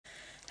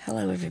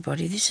Hello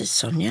everybody, this is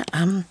Sonya.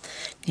 Now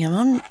I'm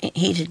on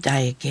here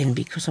today again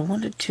because I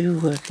wanted to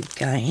work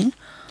again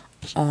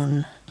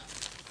on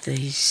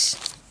these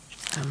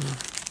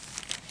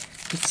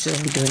bits that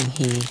I'm doing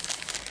here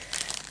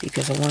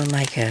because I want to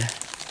make a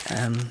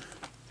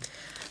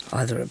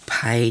either a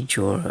page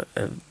or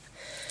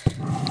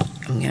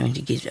I'm going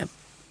to get a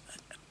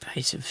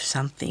piece of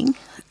something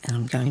and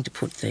I'm going to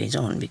put these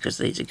on because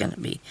these are going to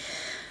be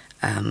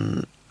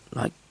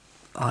like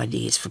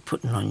ideas for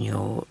putting on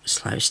your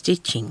slow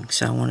stitching,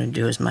 so I want to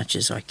do as much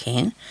as I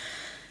can.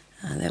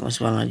 That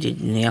was what I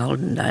did in the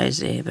olden days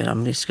there, but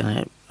I'll just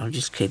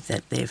keep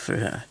that there for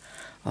a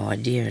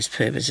idea as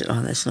purpose.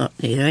 Oh, that's not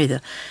there either,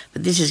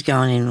 but this is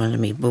going in one of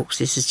my books.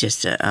 This is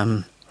just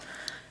a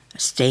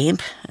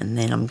stamp, and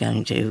then I'm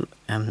going to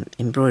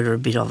embroider a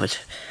bit of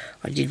it.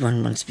 I did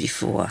one once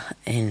before,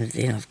 and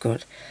then I've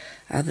got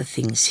other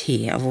things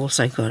here. I've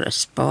also got a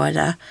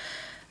spider.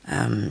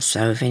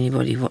 So if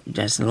anybody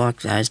doesn't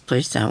like those,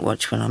 please don't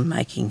watch when I'm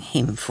making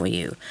him for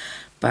you.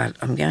 But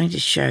I'm going to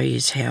show you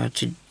how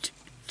to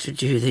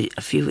do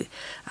a few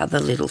other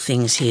little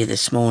things here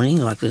this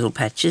morning, like little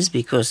patches,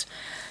 because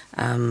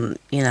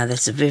you know,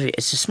 it's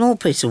a small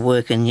piece of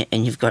work, and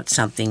you've got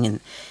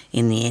something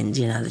in the end,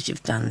 you know, that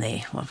you've done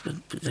there. Well, I've got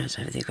to put those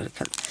over there.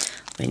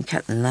 I've been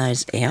cutting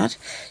those out.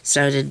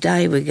 So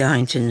today we're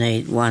going to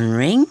need one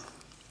ring.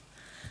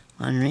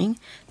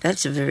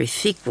 That's a very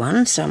thick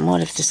one, so I might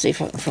have to see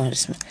if I can find I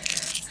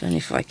don't know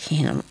if I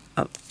can.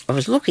 I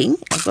was looking.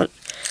 I've got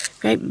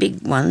great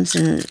big ones,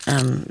 and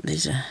I've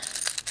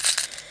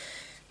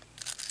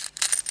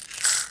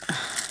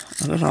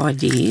got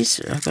ideas.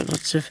 I've got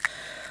lots of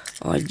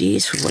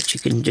ideas for what you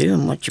can do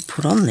and what you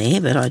put on there,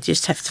 but I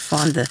just have to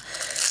find the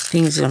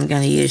things that I'm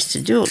going to use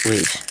to do it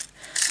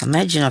with. I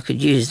imagine I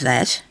could use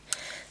that.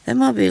 That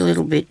might be a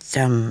little bit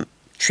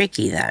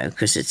tricky though,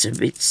 because it's a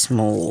bit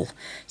small,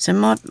 so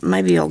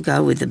maybe I'll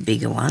go with the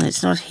bigger one.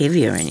 It's not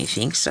heavy or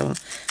anything, so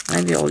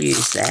maybe I'll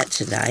use that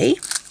today.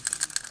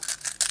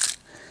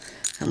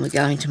 And we're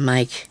going to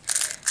make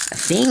a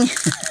thing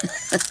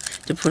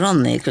to put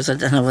on there, because I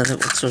don't know if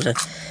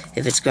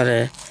it's got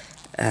a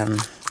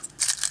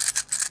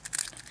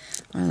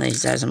one of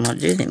these days I might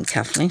do them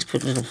cufflinks,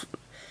 put a little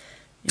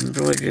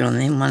embroidery on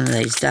them one of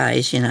these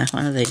days, you know,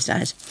 one of these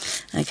days.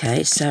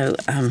 Okay, so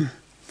and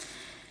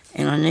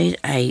I need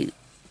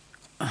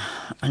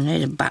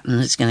a button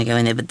that's going to go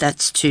in there, but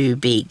that's too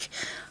big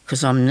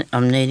because I'm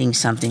needing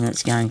something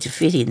that's going to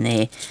fit in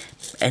there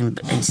and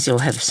still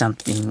have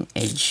something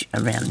edge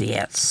around the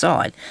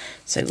outside.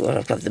 So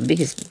I've got the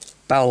biggest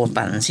bowl of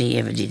buttons you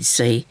ever did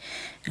see,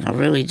 and I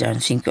really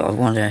don't think I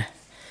want to.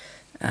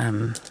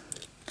 I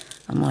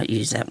might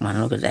use that one.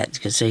 Look at that,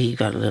 because see, you've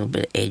got a little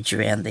bit of edge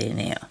around there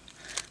now.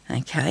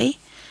 Okay.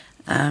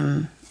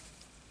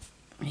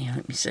 Yeah,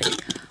 let me see.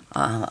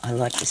 I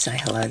like to say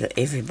hello to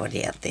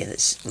everybody out there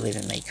that's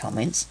leaving me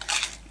comments.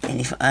 And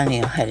if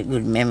only I had a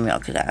good memory, I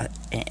could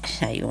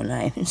say your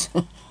names.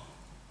 A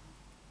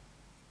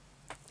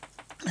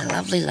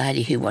lovely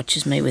lady who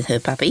watches me with her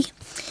puppy.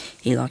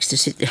 He likes to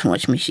sit there and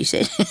watch me, she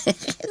said.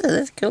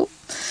 That's cool.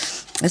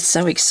 That's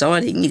so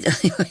exciting. He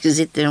likes to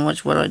sit there and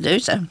watch what I do,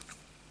 so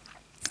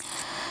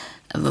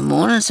of a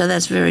morning, so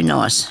that's very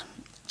nice.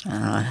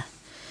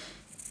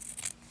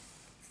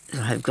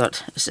 I've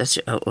got such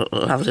a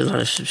lovely lot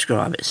of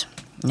subscribers.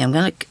 Now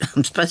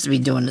I'm supposed to be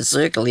doing a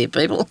circle here,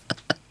 people.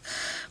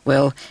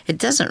 Well, it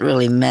doesn't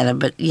really matter,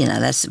 but you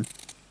know, that's the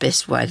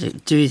best way to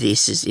do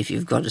this is if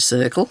you've got a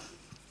circle.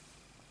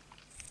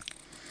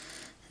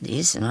 It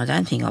is, and I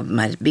don't think I've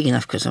made it big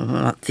enough because I'm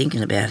not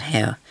thinking about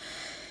how.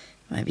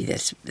 Maybe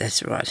that's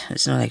right.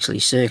 It's not actually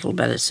circle,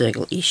 but it's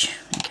circle-ish.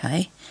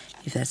 Okay,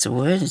 if that's a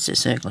word, it's a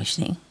circle-ish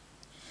thing.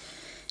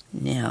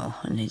 Now,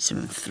 I need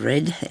some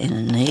thread and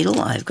a needle.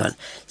 I've got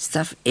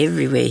stuff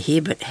everywhere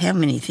here, but how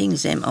many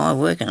things am I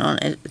working on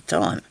at the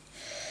time?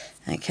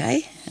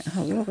 Okay.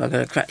 Oh, look, I've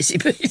got a crazy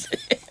piece.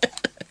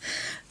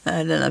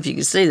 I don't know if you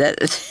can see that,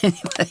 but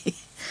anyway.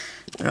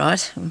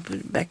 Right, I'll put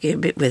it back here a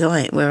bit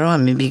where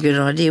I'm. It'd be a good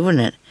idea,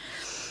 wouldn't it?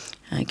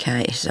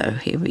 Okay, so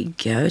here we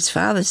go. It's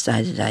Father's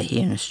Day today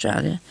here in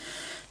Australia.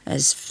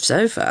 As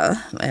so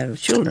far, our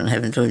children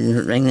haven't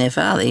ring their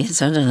father yet,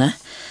 so I don't know.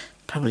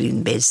 Probably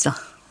in bed still.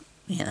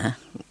 You know,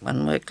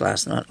 one worked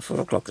last night at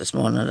 4 o'clock this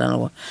morning. I don't know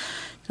what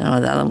the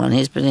other one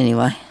is, but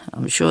anyway,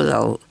 I'm sure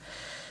they'll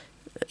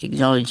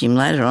acknowledge him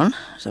later on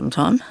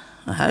sometime,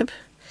 I hope.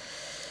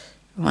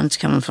 One's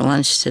coming for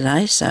lunch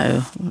today,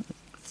 so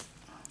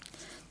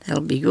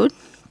that'll be good.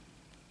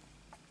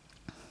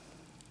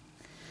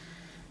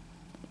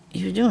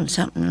 You were doing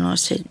something and I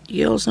said,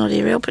 "Girl's not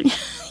here helping you?"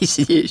 He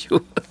said, "Yeah,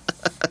 sure."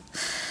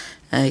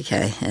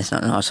 Okay, that's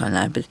not nice, I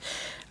know, but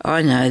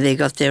I know they've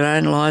got their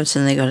own lives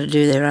and they've got to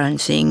do their own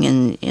thing,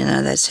 and, you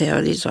know, that's how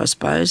it is, I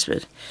suppose,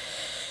 but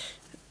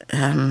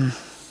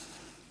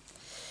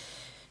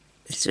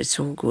it's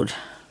all good.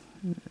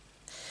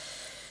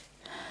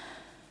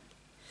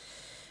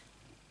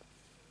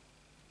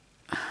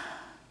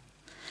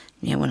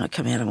 Now when I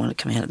come out, I want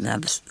to come out on the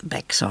other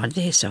back side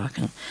there, so I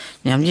can.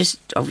 Now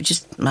I've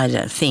just made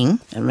a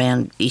thing, a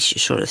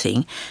round-ish sort of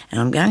thing,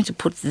 and I'm going to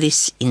put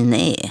this in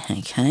there.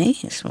 Okay,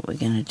 that's what we're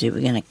going to do.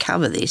 We're going to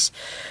cover this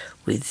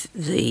with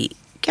the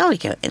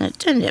calico, and it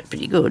turned out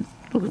pretty good.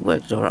 Look, it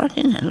worked all right,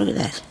 didn't it? Look at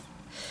that.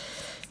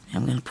 Now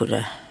I'm going to put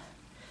a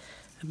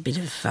bit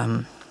of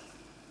I'll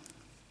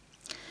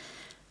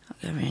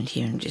go around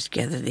here and just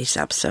gather this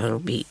up so it'll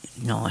be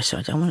nice.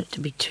 I don't want it to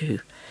be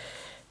too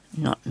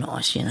not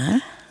nice, you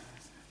know.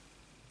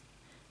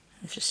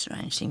 It's a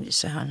strange thing to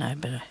say, I know,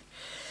 but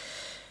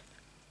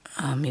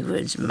my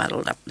words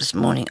muddled up this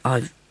morning.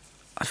 I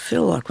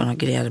feel like when I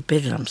get out of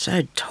bed and I'm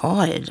so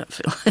tired, I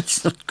feel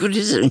it's not good,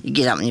 is it, when you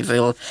get up and you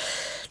feel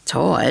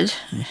tired,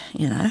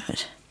 you know.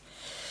 It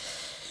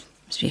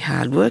must be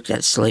hard work,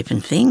 that sleeping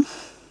thing.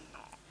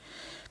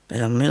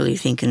 But I'm really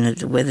thinking that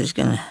the weather's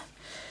going to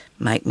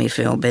make me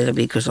feel better,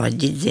 because I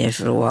did there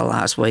for a while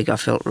last week. I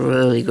felt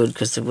really good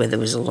because the weather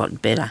was a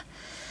lot better.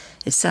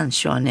 The sun's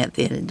shining out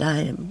there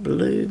today, a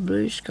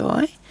blue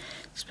sky.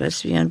 It's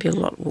supposed to be going to be a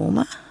lot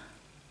warmer.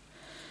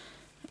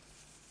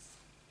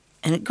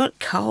 And it got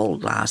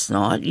cold last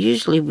night.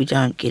 Usually we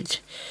don't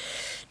get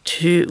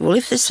too... Well,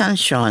 if the sun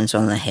shines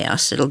on the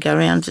house, it'll go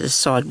around to the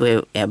side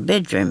where our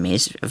bedroom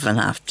is of an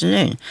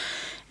afternoon.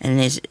 And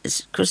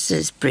because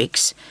there's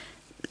bricks,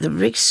 the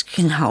bricks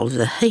can hold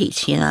the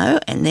heat, you know,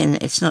 and then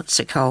it's not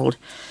so cold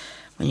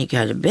when you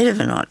go to bed of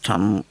a night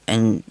time,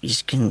 and you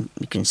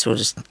can sort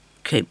of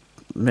keep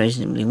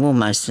reasonably warm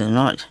most of the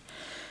night.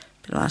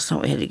 But last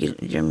night we had to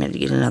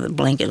get another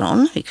blanket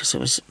on because it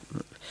was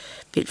a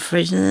bit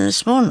freezing. And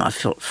this morning I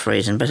felt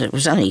freezing, but it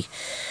was only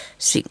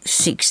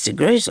 6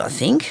 degrees, I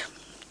think.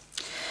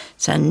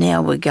 So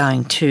now we're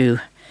going to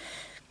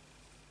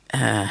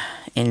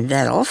end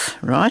that off,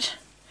 right,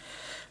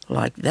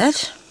 like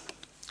that.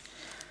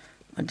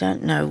 I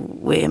don't know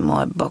where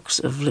my box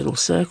of little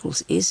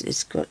circles is.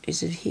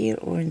 Is it here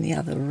or in the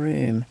other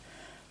room?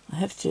 I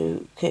have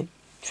to keep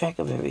track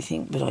of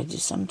everything, but I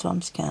just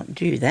sometimes can't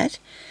do that.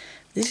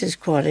 This is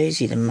quite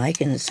easy to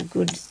make, and it's a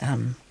good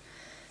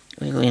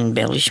little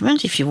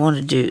embellishment if you want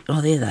to do...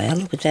 Oh, there they are.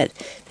 Look at that.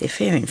 They're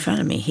fair in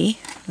front of me here.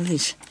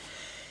 These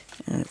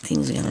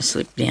things are going to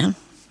slip down.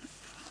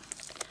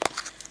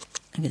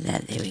 Look at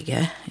that. There we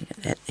go. Look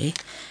at that there.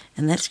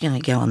 And that's going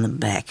to go on the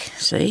back,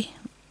 see,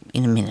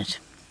 in a minute.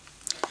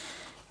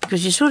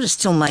 Because you're sort of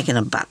still making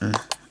a button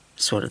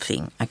sort of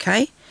thing,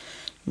 okay?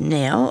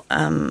 Now,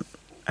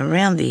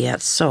 around the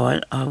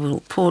outside, I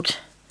will put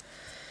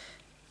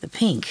the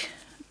pink.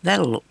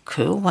 That'll look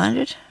cool, won't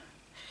it?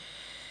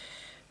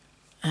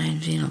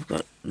 And then I've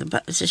got the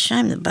button. It's a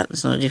shame the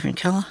button's not a different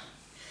colour.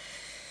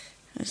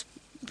 It's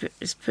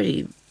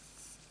pretty...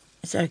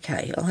 It's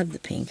okay. I'll have the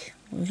pink.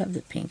 We'll have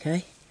the pink,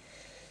 eh?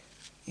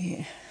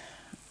 Yeah.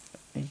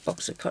 A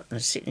box of cotton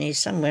is sitting here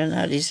somewhere. I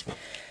know it is.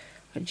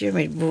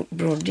 Jeremy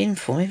brought it in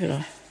for me, but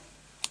I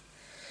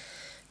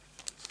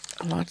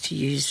like to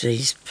use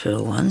these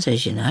pearl ones,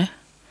 as you know.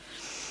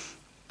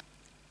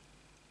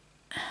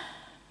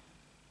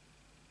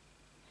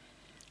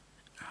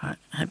 Right,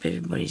 I hope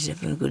everybody's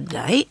having a good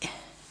day.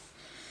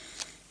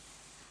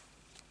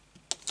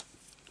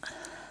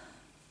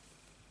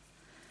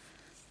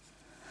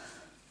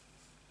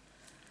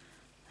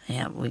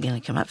 Now we're going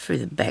to come up through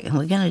the back, and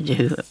we're going to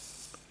do...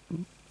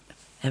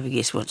 Have a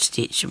guess what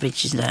stitch? I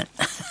bet you don't.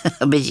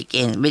 I bet you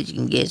can. I bet you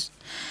can guess.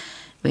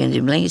 We're going to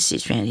do blanket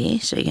stitch around here.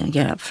 So you're going to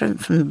go up from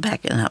the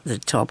back and up the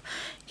top.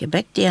 Go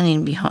back down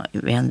in behind,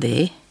 around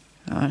there.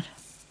 Right.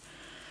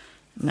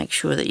 Make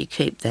sure that you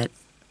keep that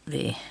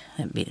there,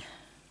 that bit.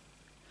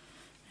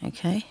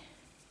 Okay.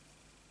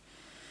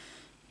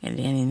 Go down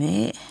in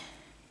there.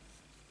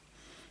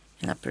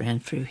 And up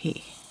around through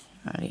here.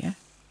 Rightio.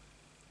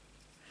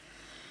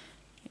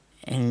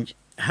 And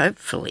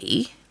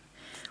hopefully...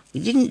 We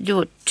didn't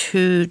do it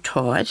too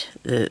tight,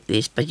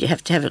 this, but you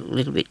have to have it a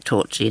little bit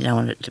taut, so you don't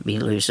want it to be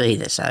loose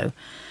either. So,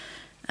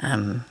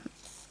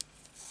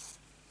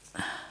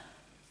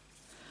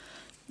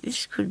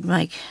 this could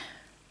make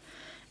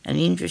an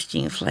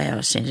interesting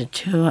flower centre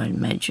too, I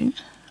imagine.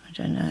 I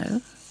don't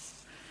know.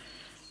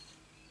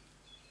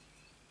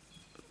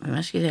 We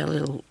must get our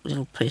little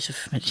piece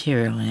of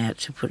material out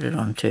to put it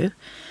onto,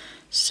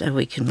 so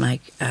we can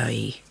make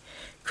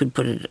could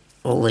put it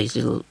all these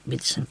little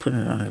bits and put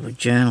it on a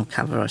journal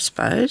cover, I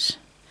suppose.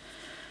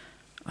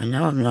 I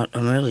know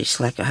I'm really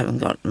slack. I haven't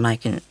got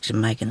making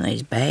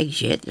these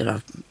bags yet that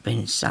I've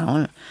been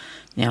sewing.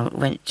 Now it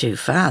went too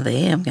far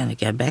there. I'm going to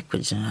go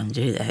backwards and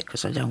undo that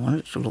because I don't want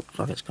it to look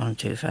like it's gone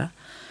too far.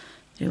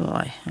 Do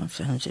I? I'm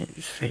trying to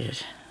thread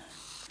it.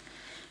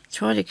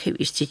 Try to keep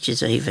your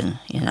stitches even,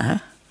 you know.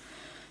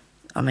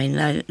 I mean,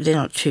 they're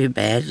not too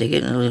bad. They're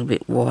getting a little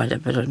bit wider,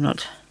 but I'm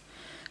not...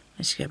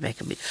 Let's go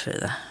back a bit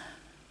further.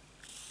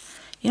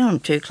 You don't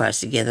want them too close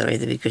together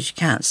either, because you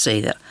can't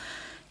see that.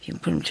 If you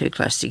put them too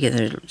close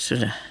together, it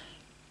sort of,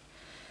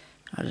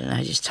 I don't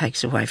know, just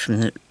takes away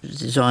from the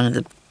design of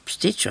the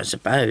stitch, I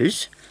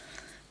suppose.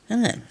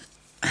 Doesn't it?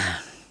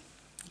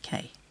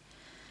 Okay.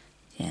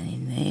 Down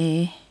in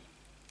there.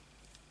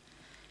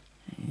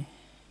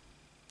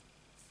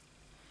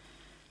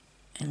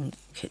 and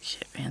catch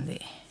that round there.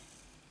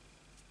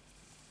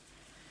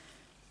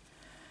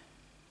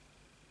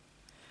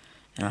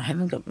 And I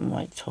haven't got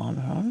my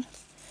timer on.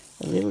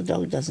 The little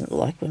dog doesn't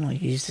like when I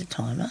use the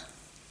timer.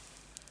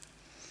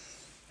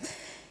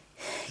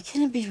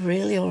 Can it be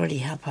really already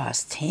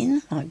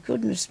 10:30? My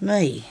goodness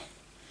me.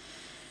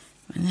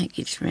 When that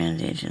gets round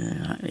there to the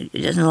night,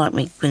 it doesn't like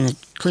me when the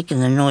click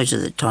and the noise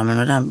of the timer,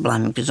 and I don't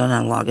blame him because I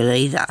don't like it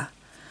either.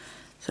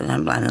 So I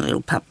don't blame the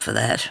little pup for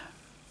that.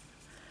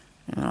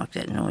 I don't like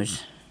that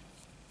noise.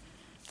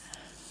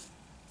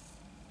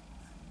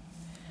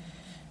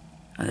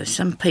 There's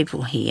some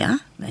people here,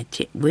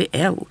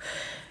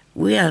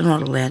 we are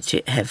not allowed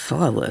to have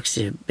fireworks.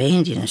 They're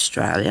banned in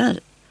Australia. I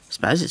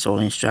suppose it's all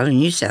in Australia.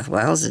 New South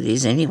Wales it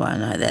is anyway, I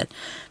know that.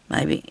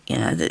 Maybe, you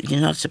know, that you're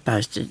not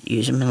supposed to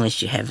use them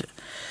unless you have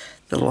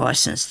the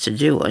licence to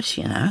do it,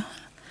 you know.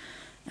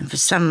 And for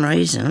some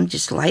reason,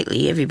 just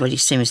lately, everybody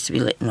seems to be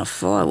letting off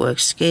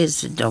fireworks. Scares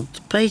the dog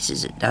to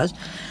pieces, it does.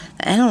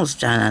 The animals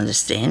don't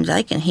understand.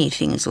 They can hear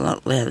things a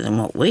lot louder than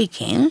what we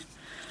can.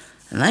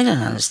 And they don't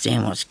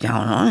understand what's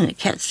going on. And the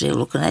cat's there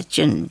looking at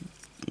you and,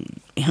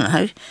 you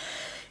know,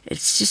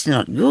 it's just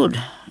not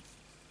good.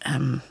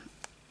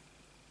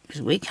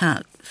 Because we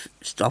can't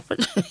stop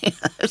it. You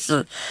know, it's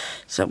not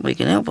something we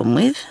can help them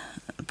with.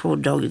 The poor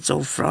dog gets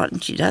all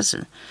frightened. She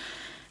doesn't.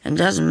 And it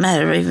doesn't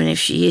matter, even if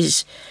she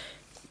is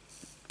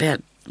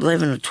about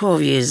 11 or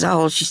 12 years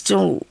old, she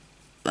still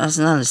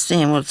doesn't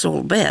understand what it's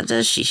all about,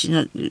 does she? She's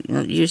not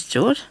used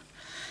to it.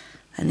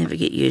 They never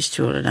get used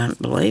to it, I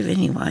don't believe,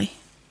 anyway.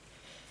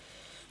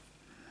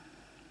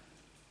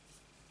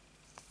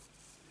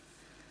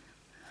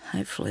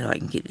 Hopefully I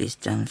can get this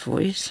done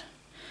for you.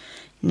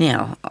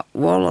 Now,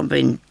 while I've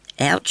been,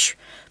 ouch,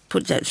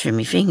 put that through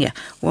my finger.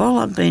 While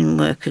I've been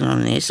working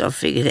on this, I've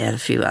figured out a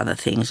few other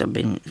things.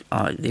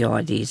 The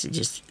ideas are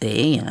just there,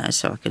 you know,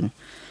 so I can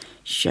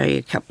show you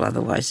a couple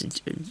other ways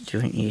of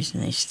doing using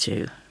this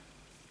too.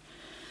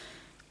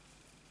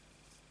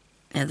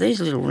 Now these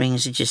little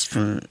rings are just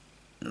from,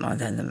 I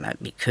don't know, they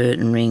might be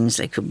curtain rings,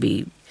 they could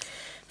be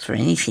for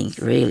anything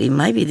really.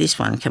 Maybe this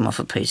one come off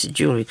a piece of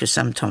jewellery, because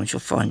sometimes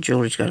you'll find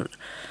jewellery's got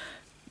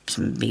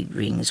some big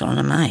rings on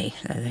them, eh?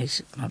 So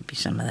these might be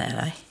some of that,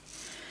 eh?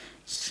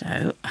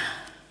 So,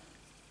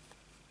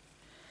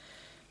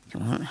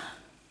 come on.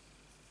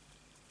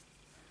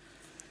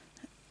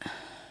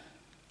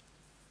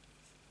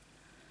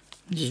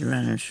 Just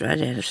running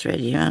straight out of thread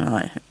here, aren't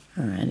I?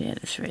 Right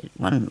out of thread.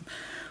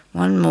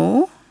 One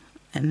more,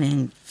 and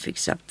then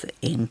fix up the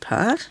end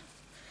part.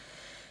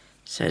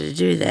 So to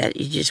do that,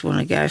 you just want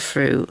to go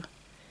through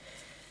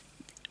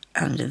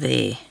under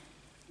there,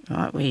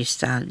 right where you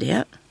started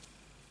out.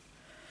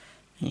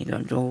 And you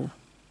got it all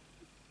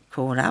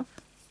caught up.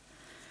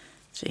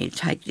 So you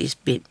take this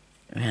bit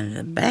around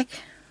the back.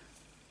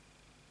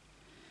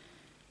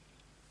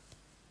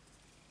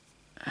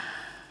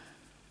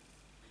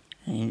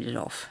 And end it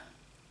off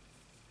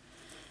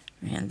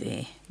around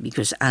there,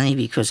 only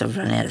because I've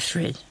run out of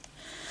thread.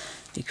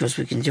 Because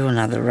we can do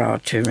another row or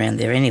two around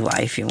there anyway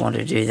if you want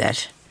to do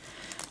that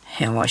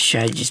how I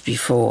showed just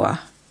before.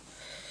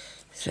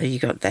 So you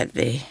got that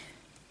there,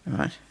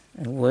 right?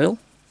 A wheel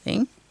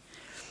thing.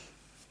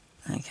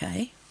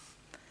 Okay.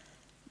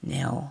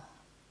 Now,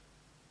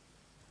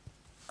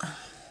 I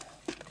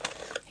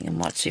think I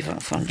might see if I can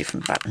find a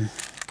different button,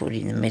 put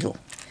it in the middle,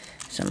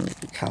 some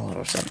little colour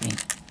or something.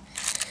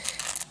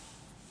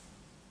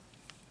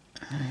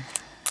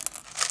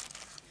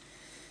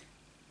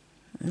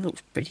 It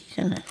looks pretty,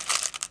 doesn't it?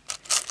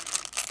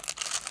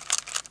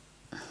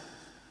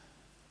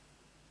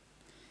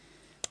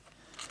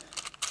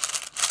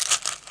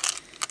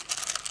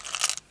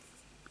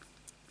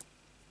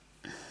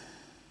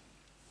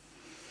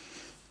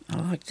 I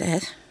like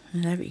that. I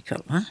hope you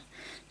got one.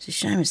 It's a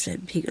shame it's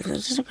that big.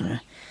 It's not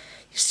gonna.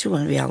 You still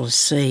want to be able to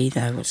see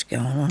though what's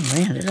going on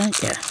around it,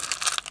 don't you?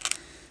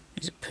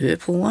 There's a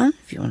purple one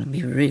if you want to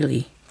be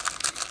really.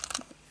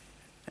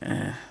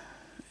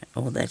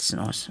 Oh, that's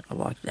nice. I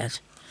like that.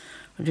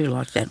 I do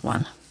like that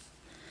one.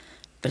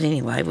 But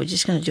anyway, we're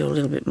just going to do a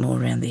little bit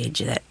more around the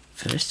edge of that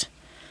first.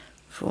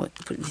 Before I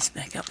put this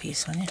back up here,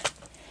 Sonia.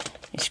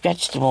 I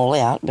scratched them all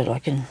out, but I'll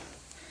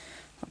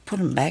put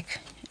them back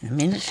in a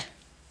minute.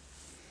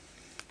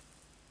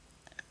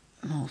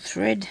 More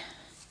thread.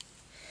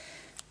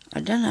 I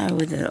don't know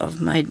whether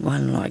I've made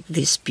one like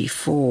this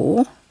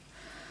before.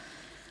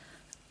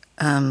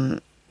 I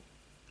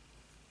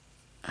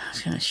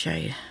was going to show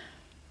you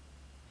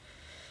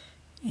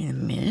in a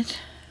minute.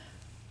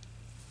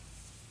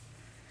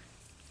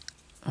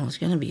 Well, it's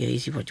going to be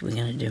easy what we're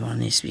going to do on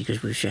this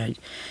because we've showed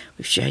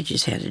you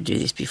how to do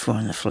this before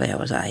on the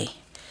flowers, eh?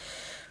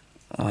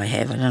 I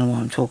have. I don't know why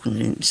I'm talking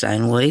and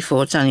saying we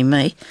for. It's only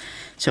me.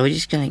 So we're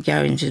just going to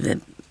go into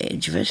the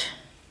edge of it.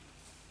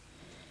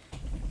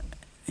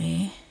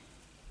 There.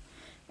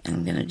 And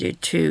I'm going to do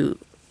 2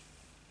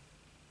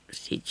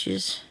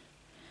 stitches.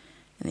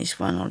 And this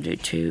one I'll do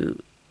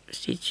 2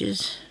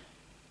 stitches.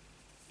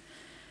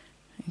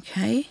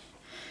 Okay.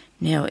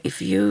 Now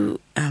if you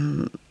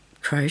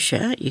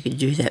crochet, you could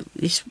do that.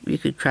 You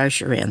could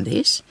crochet around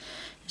this.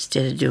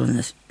 instead of doing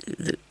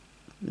the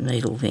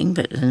needle thing,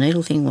 but the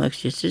needle thing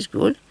works just as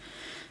good.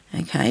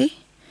 Okay,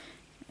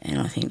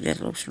 and I think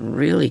that looks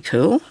really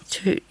cool.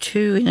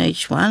 Two in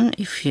each one.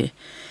 If you're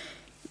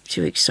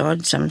too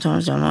excited,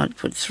 sometimes I might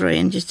put 3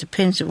 in. Just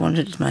depends. I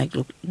wanted to make it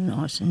look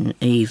nice and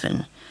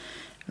even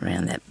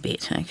around that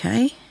bit.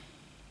 Okay,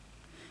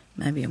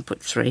 maybe I'll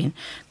put 3 in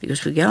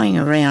because we're going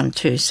around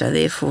too. So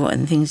therefore,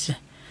 and things, it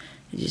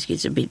just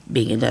gets a bit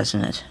bigger,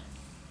 doesn't it?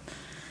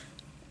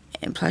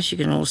 And plus, you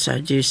can also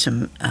do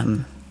some.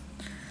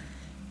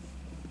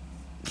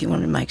 If you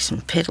want to make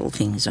some petal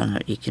things on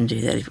it, you can do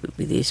that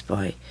with this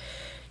by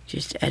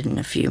just adding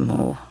a few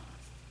more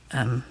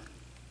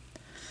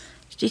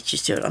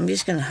stitches to it. I'm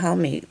just going to hold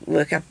me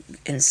work up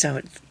and so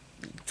it,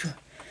 I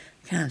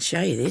can't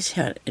show you this,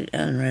 how it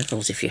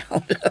unravels if you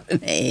hold it up in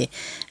the air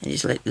and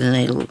just let the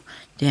needle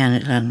down,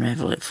 it'll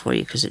unravel it for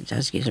you because it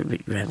does get a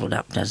bit ravelled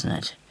up, doesn't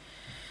it?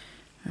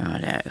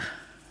 Righto.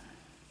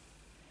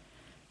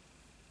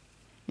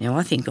 Now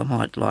I think I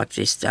might like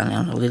this done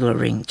on a little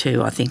ring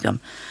too. I think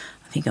I'm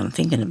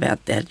thinking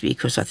about that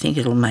because I think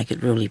it'll make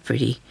it really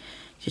pretty.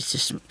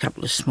 Just a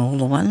couple of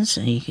smaller ones,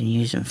 and you can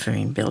use them for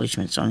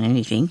embellishments on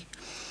anything.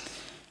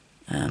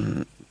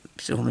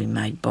 It's all been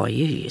made by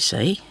you, you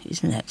see.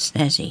 Isn't that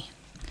snazzy?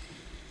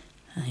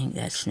 I think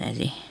that's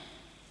snazzy.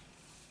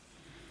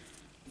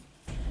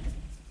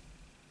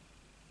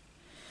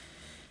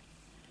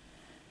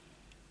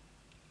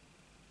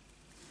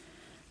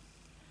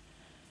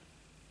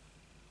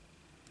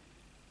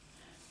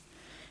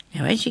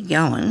 Now, as you're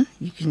going,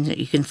 you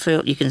can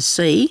feel, you can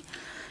see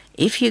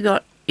if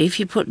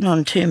you're putting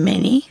on too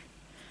many,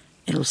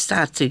 it'll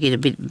start to get a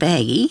bit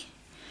baggy,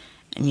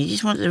 and you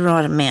just want the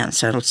right amount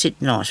so it'll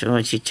sit nice. Or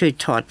if you're too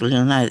tight, well,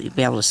 you'll know that you'll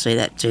be able to see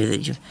that too,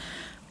 that you've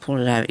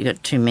pulled it over, you've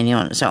got too many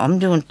on it. So I'm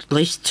doing at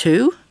least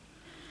 2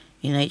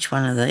 in each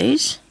one of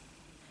these.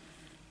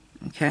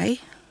 Okay.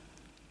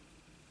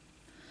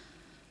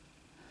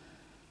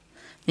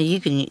 Now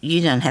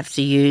you don't have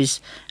to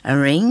use a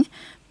ring.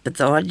 But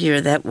the idea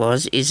of that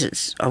is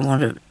it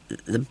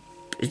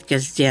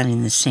goes down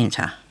in the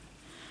centre,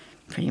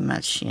 pretty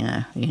much, you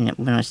know,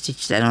 when I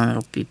stitch that on,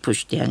 it'll be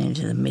pushed down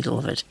into the middle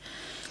of it.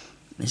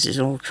 This is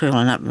all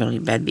curling up really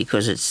bad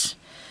because it's,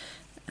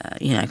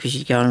 because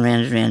you're going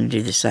round and round and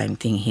do the same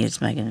thing here.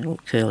 It's making it all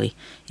curly.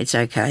 It's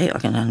okay. I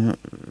can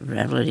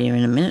unravel it here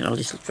in a minute. I'll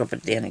just drop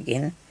it down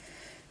again,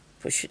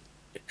 push it,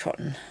 the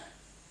cotton,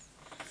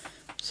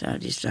 so it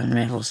just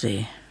unravels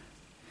there.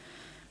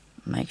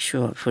 Make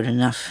sure I put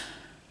enough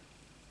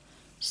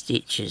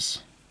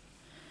stitches.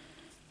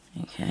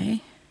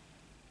 Okay.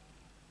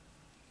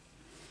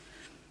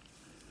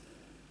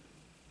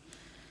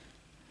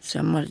 So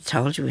I might have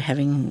told you we're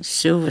having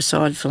silver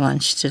side for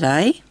lunch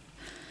today.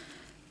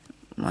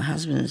 My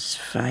husband's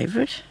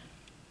favourite.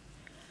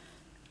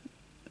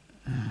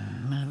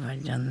 What have I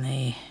done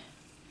there?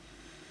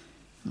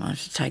 Might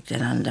have to take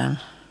that undone.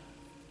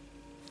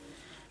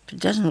 But it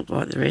doesn't look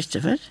like the rest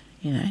of it,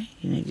 you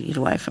need to get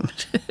away from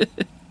it.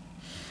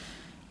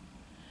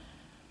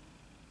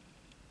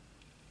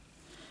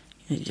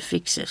 You need to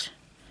fix it.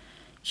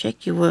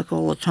 Check your work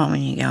all the time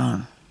when you're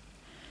going.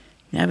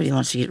 Nobody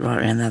wants to get right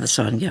around the other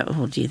side and go,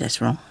 oh dear, that's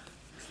wrong.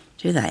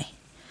 Do they?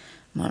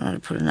 Might not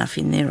have put enough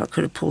in there. I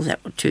could have pulled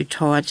that one too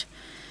tight.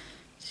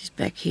 This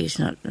back here's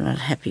not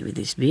happy with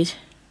this bit.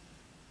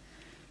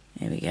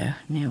 There we go.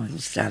 Now we can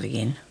start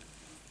again.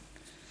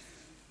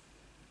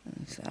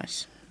 That's a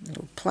nice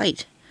little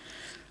plate.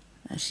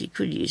 So you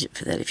could use it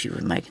for that if you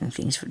were making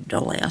things for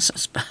dollhouse, I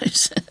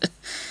suppose.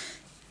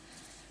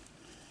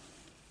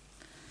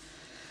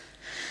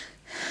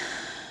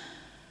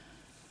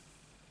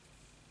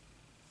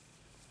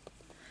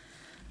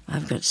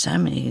 I've got so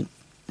many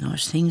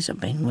nice things I've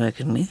been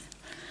working with.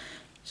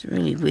 It's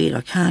really weird.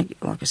 I can't,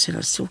 like I said,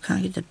 I still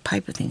can't get the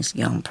paper things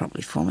going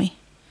properly for me.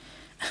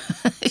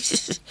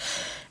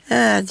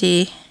 Oh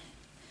dear.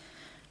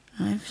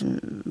 I have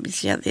some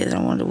bits out there that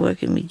I want to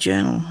work in my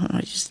journal, and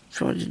I just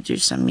tried to do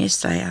some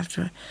yesterday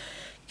after I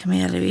come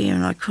out of here,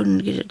 and I couldn't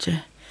get it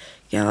to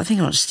go. I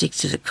think I'll stick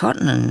to the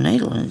cotton and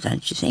needle, and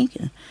don't you think?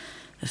 And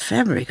the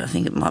fabric, I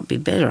think it might be a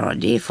better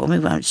idea for me.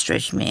 It won't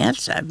stretch me out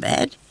so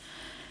bad.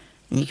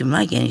 And you can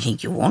make anything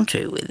you want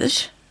to with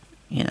it.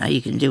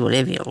 You can do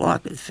whatever you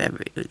like with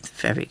fabric. With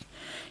fabric,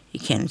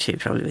 you can too,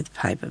 probably with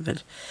paper,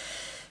 but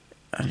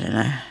I don't know.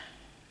 I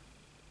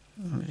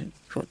haven't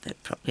caught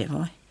that properly, have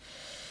I?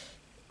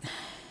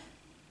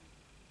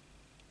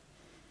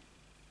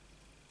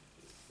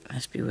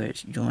 Must be where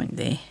it's joined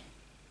there.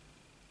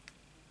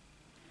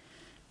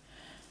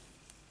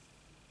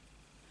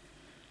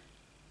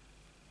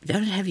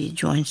 Don't have your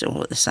joints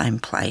all at the same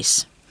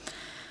place.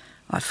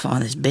 I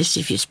find it's best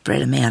if you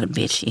spread them out a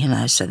bit,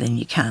 so then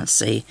you can't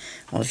see.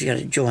 Or if you've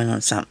got a join on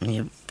something,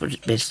 you put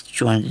it best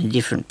joined in a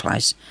different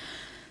place,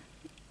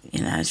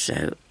 so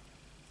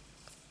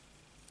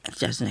it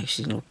doesn't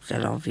actually look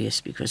that obvious,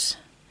 because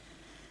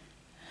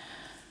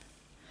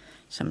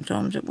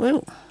sometimes it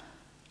will.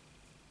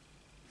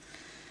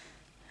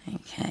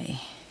 Okay.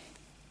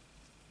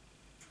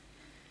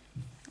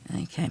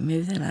 Okay,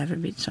 move that over a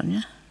bit,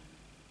 Sonya.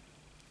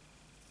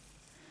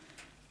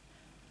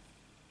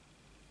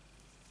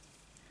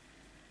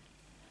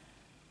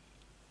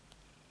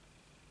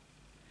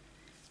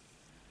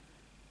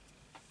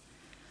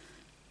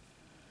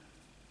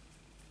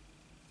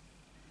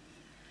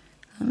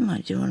 I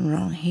doing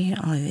wrong here?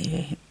 Oh,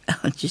 there.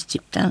 I just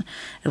tipped down.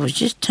 It was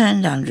just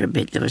turned under a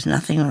bit. There was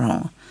nothing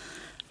wrong.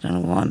 I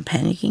don't know why I'm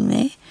panicking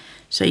there.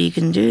 So you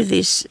can do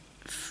this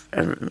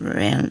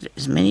around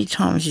as many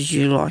times as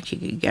you like. You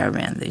could go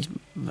around this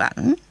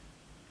button,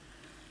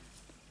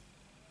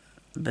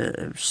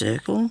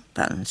 circle,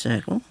 button,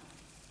 circle.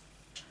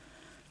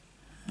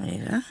 There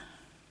you go.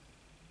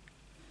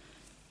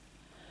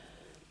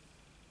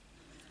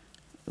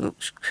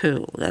 Looks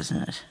cool,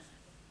 doesn't it?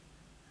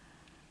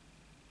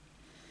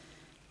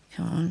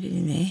 Come on, get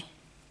in there.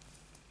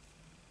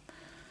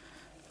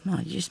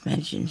 Might just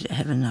managing to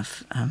have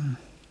enough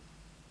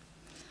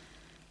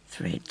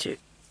thread to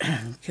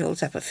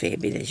curls up a fair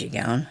bit as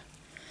you're going.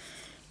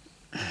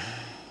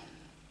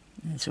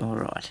 That's all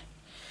right.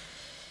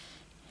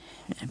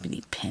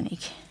 Nobody panic.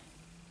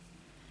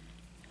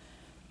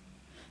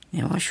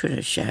 Now I should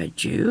have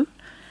showed you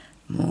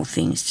more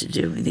things to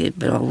do with it,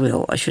 but I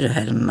will. I should have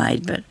had them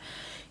made, but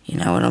you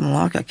know what I'm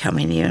like. I come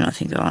in here and I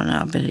think, oh no,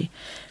 I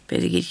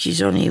better get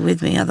you on here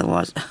with me,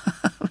 otherwise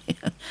I'll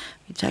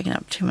be taking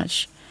up too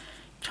much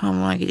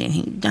time. I won't get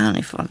anything done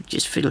if I'm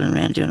just fiddling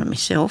around doing it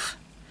myself.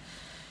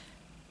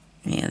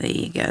 Yeah, there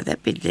you go.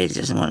 That bit there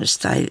doesn't want to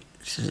stay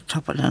to the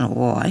top. I don't know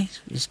why.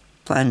 It's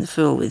playing the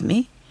fool with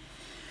me.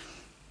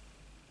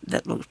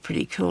 That looks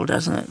pretty cool,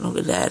 doesn't it? Look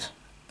at that.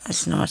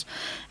 That's nice.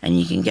 And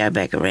you can go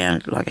back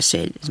around, like I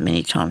said, as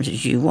many times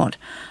as you want.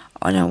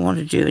 I don't want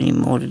to do any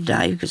more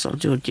today because I'll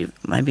do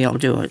it. Maybe I'll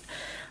do it.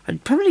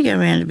 I'd probably go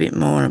around a bit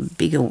more on a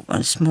bigger,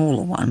 a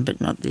smaller one,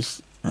 but not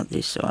this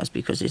size,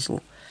 because this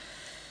will.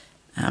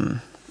 You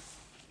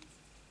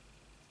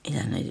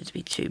don't need it to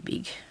be too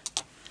big.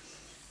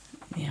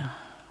 Yeah,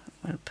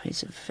 I've got a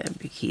piece of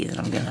fabric here that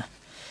I'm going to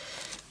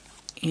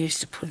use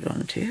to put it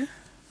onto.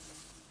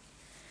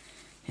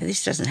 Now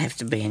this doesn't have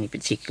to be any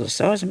particular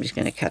size. I'm just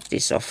going to cut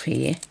this off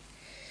here,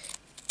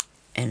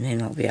 and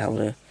then I'll be able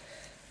to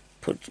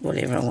put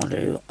whatever I want to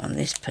do on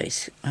this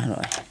piece.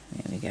 Anyway,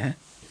 there we go.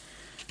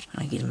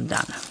 I get them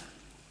done.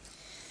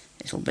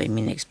 This will be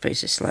my next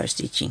piece of slow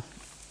stitching.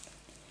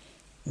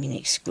 My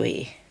next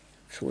square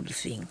sort of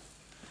thing.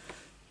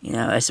 You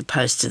know, as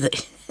opposed to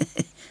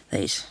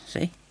these.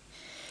 See?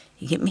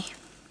 You get me?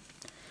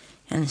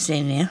 You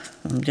understand now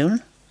what I'm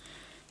doing?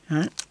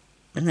 Alright.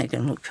 Isn't that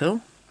going to look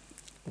cool?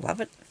 Love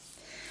it.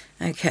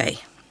 Okay.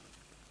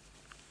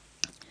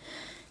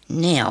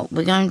 Now,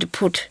 we're going to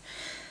put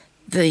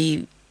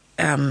the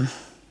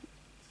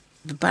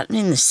button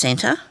in the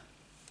centre.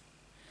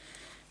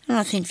 And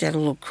I think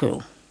that'll look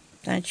cool.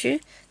 Don't you?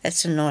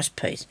 That's a nice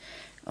piece.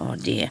 Oh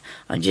dear.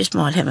 I just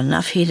might have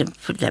enough here to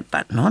put that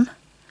button on.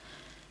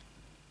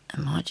 I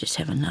might just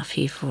have enough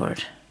here for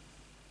it.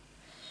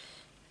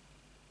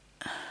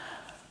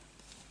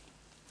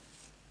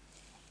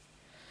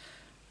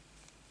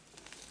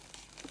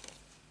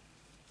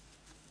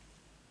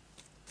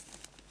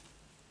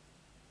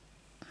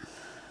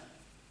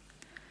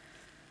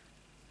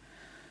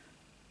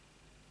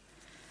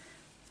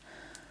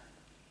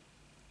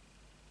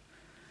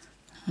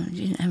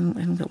 I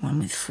haven't got one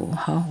with 4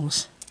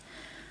 holes.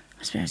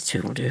 I suppose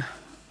 2 will do.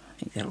 I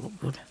think that'll look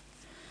good.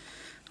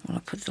 Well,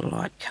 I put the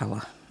light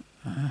colour.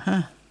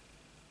 I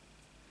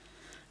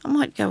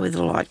might go with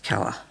the light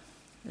colour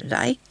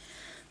today.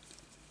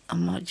 I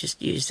might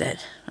just use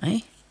that, eh?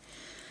 I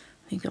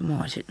think I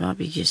might. It might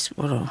be just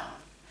what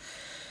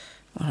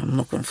I'm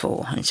looking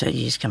for. And so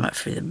you just come up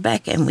through the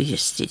back and we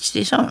just stitch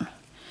this on.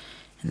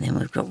 And then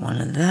we've got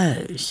one of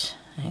those,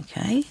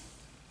 okay?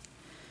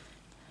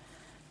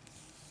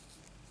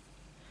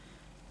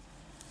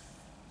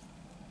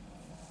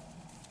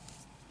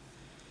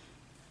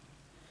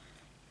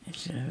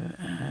 It's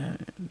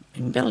an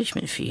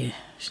embellishment for your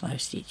slow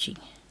stitching.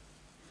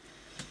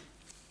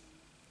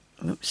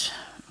 Oops,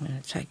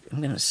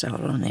 I'm going to sew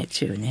it on there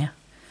too now.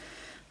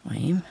 I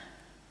am.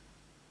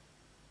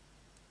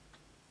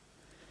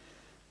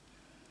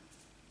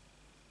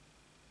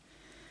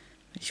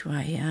 Which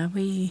way are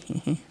we?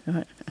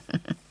 Right.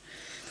 I'll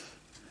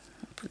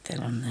put that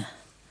on the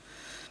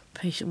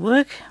piece of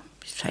work.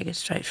 Just take it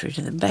straight through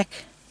to the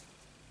back.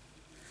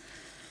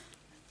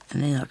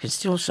 And then I can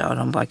still sew it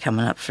on by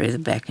coming up through the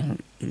back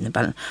and in the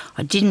button.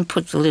 I didn't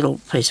put the little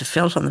piece of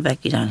felt on the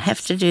back. You don't have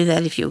to do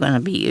that if you're going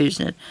to be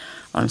using it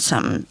on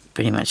something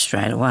pretty much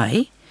straight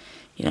away.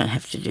 You don't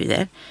have to do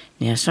that.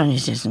 Now, Sonya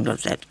hasn't got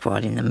that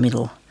quite in the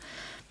middle,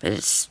 but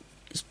it's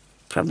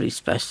probably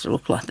supposed to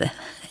look like that.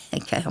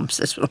 Okay,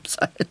 that's what I'm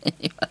saying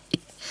anyway.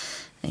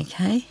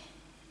 Okay,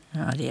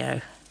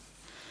 rightio.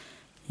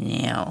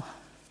 Now,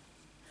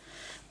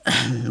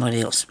 what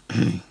else?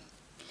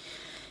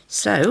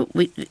 So,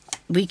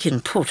 we can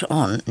put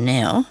on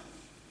now,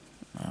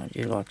 I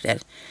do like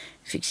that,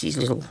 fix these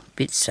little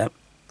bits up.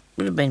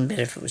 Would have been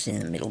better if it was in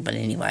the middle, but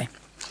anyway.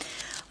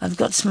 I've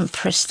got some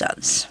press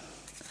studs.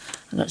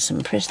 I've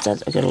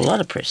got a lot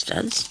of press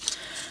studs.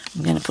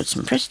 I'm going to put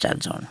some press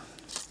studs on.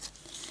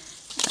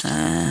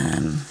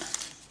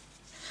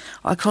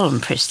 I call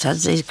them press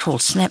studs. These are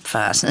called snap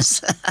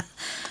fasteners.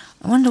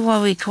 I wonder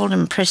why we call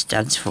them press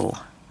studs for.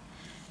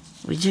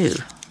 We do.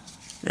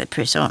 They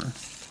press on.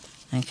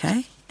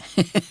 Okay?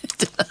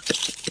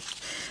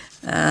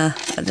 I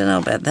don't know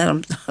about that.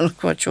 I'm not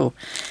quite sure.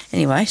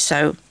 Anyway,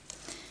 so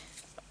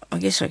I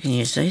guess I can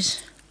use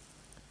these.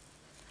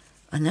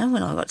 I know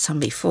when I got some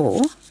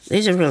before,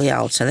 these are really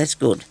old, so that's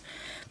good.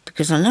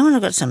 Because I know when I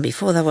got some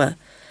before, they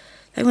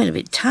went a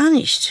bit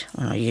tarnished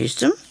when I used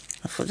them.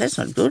 I thought, that's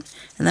not good.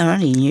 And they were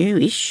only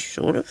newish,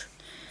 sort of,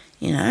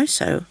 you know,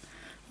 so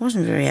I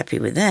wasn't very happy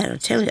with that, I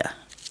tell you.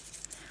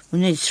 We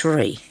need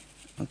 3,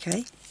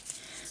 okay?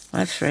 I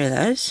have 3 of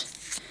those.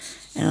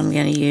 And I'm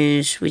going to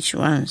use which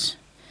ones?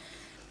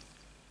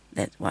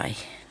 That way,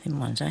 them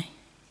ones, eh?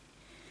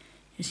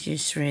 Just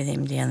use 3 of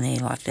them down there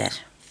like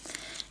that.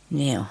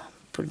 Now,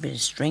 put a bit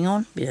of string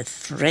on, bit of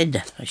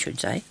thread, I should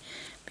say.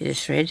 Bit of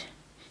thread.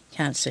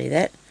 Can't see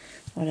that.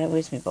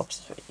 Where's my box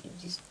of thread?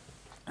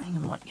 I think I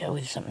might go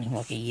with something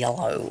like a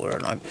yellow or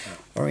an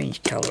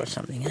orange colour or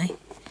something, eh?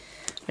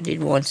 I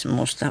did want some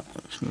more stuff,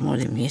 some more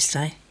of them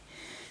yesterday.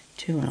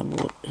 2 when I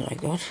bought that I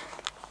got.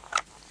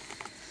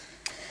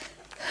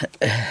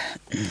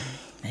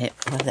 Yep,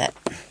 like that.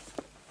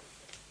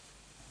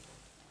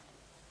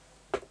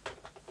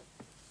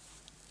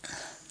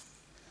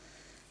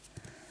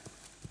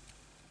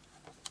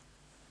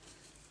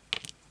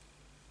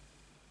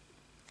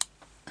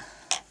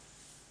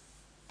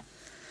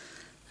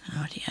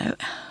 Rightio.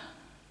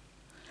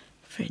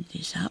 Thread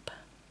this up.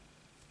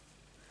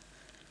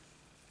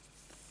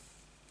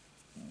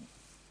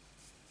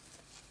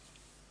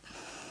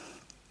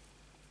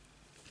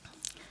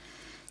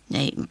 Now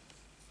you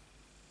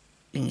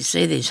can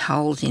see there's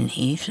holes in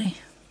here, see?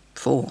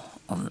 4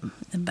 of them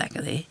in the back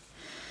of there.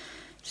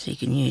 So you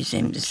can use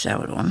them to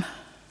sew it on.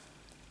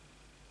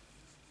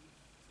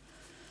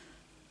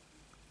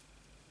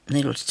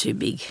 Needle's too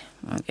big,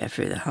 won't go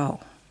through the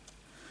hole.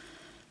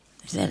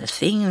 Is that a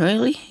thing,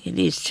 really? It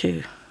is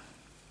too.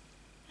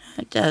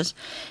 It does.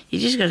 You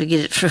just got to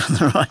get it through on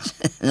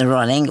the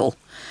right angle,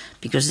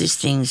 because this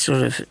thing's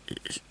sort of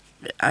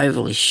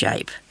ovalish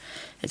shape.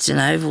 It's an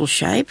oval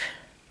shape,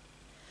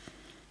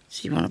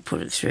 so you want to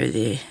put it through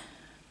there.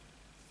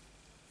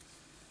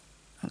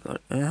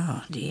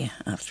 Oh dear,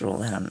 after all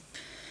that I went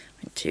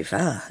too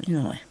far,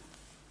 didn't I?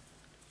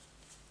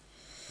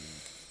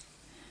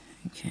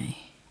 Okay.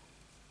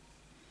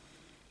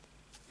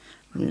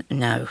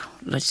 No,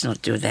 let's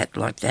not do that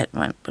like that.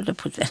 But I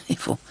put that there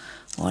for.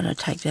 Why did I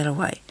take that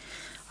away?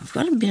 I've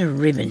got a bit of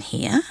ribbon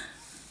here.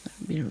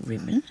 A bit of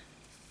ribbon.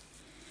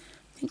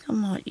 I think I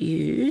might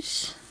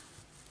use.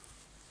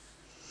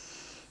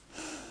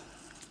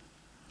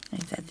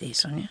 Leave that there,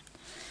 Sonia.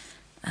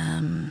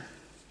 A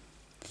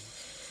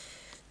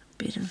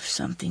bit of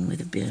something with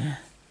a bit of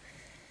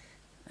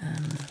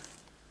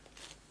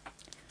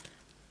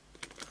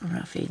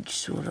rough edge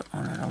sort of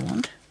on it. I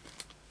want.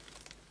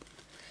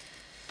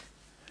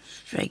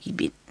 Straggly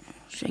bit,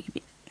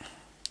 straggly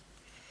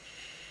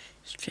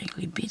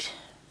bit.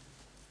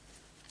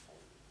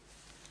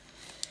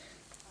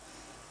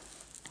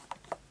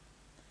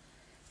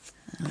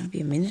 Maybe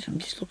a minute, I'm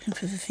just looking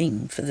for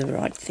the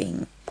right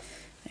thing.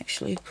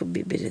 Actually, it could be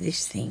a bit of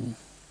this thing.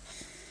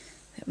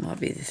 That might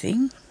be the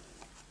thing.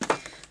 I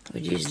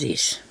would use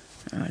this.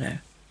 Righto.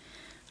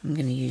 I'm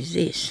going to use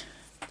this.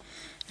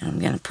 And I'm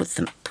going to put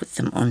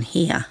them on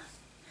here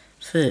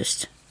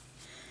first.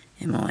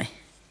 Am I?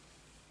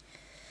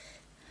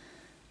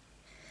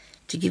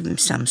 To give them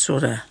some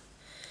sort of,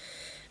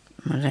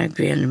 I don't know,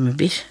 ground them a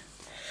bit,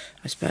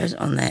 I suppose,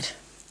 on that.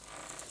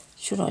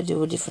 Should I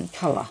do a different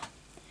colour?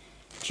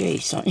 Gee,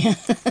 Sonia.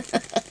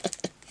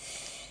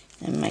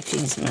 Don't make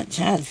things much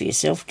hard for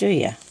yourself, do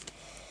you?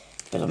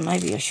 But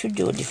maybe I should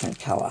do a different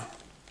colour.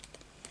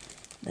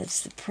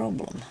 That's the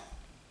problem.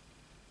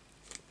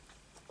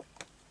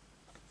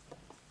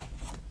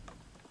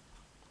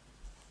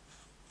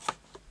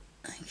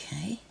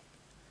 Okay.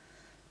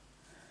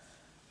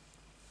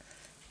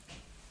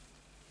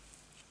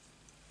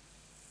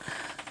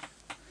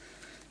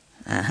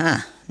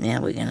 Aha, now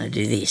we're going to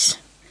do this.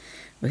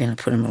 We're going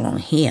to put them along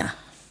here.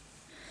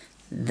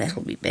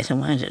 That'll be better,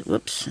 won't it?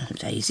 Whoops,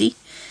 daisy.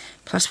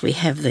 Plus we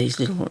have these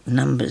little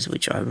numbers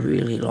which I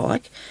really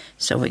like,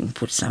 so we can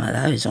put some of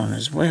those on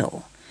as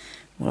well.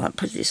 Well, I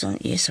put this on,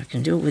 yes, I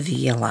can do it with the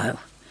yellow,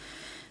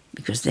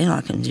 because then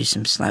I can do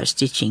some slow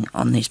stitching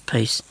on this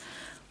piece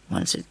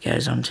once it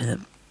goes onto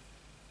the...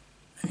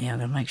 Now I've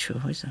got to make sure,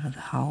 where's another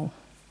hole?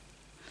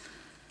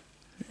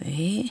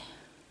 There.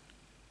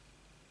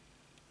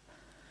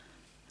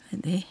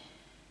 There.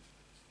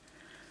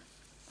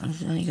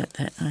 I've only got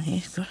that on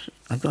here. Got it.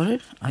 I got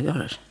it. I got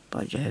it.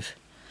 By Jove.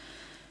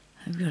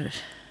 I've got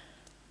it.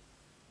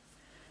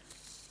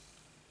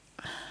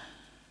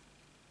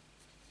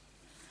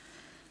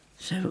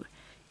 So,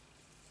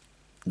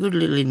 good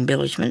little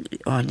embellishment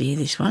idea,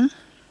 this one,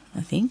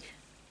 I think.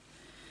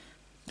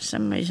 For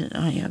some reason,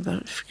 oh yeah, I've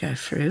got it to go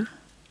through.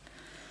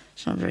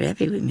 It's not very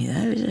happy with me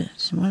though, is it?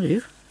 It's what I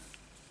do.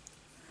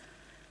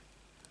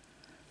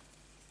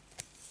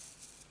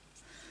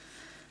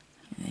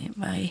 That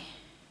way.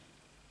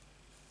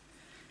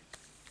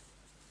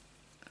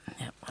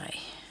 That way.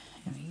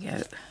 There we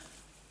go.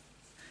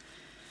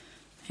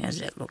 How's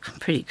that look?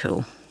 Pretty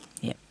cool.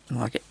 Yep, I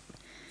like it.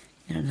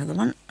 Another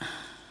one.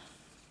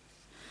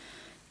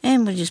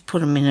 And we'll just put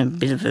them in a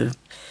bit of a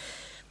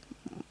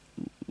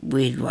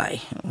weird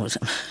way, or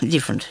some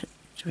different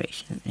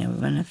direction. Now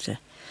we're going to have to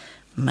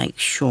make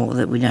sure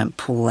that we don't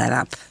pull that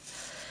up.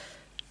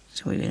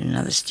 So we get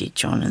another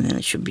stitch on and then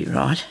it should be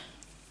right.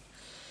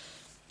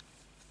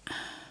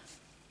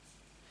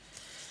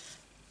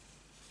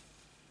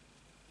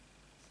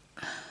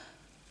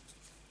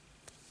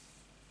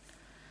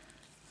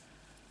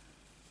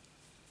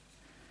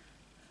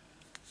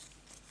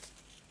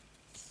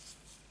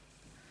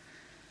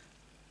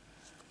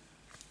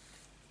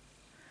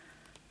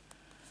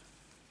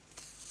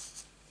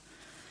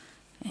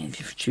 And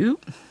 52.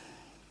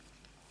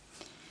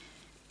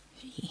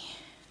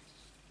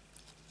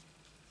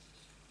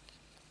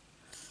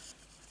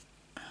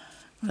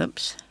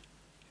 Oops.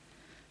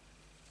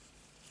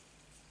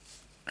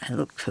 They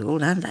look cool,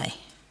 don't they?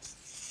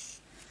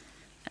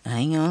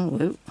 Hang on,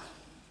 whoop.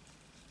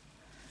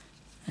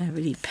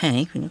 Nobody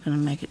panic, we're not going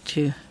to make it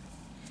too...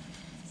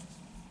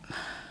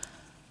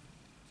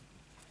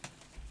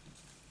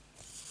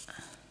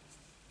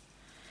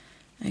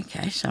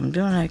 Okay, so I'm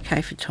doing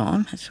okay for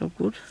time, that's all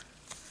good.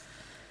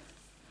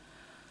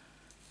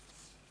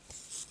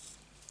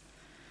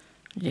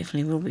 I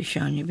definitely will be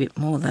showing you a bit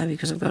more though,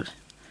 because I'll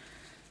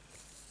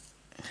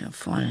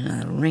find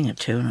another ring or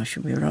two and I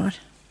should be right.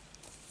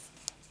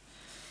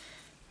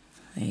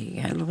 There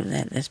you go, look at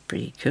that, that's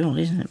pretty cool,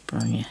 isn't it,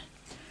 Bronya?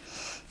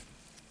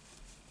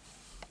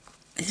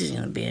 This is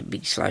going to be a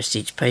big slow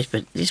stitch piece,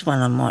 but this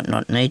one I might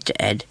not need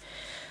to add.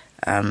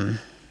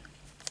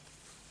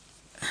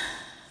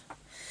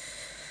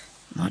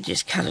 Might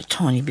just cut a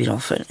tiny bit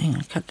off it. Hang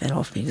on, cut that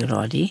off, be a good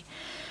idea.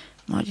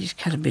 Might just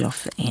cut a bit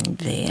off the end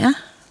there.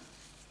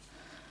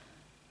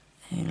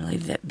 And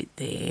leave that bit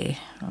there,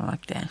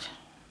 like that.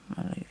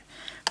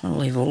 I'll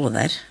leave all of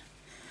that.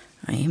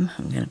 I'm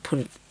going to put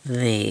it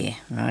there,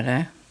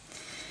 righto.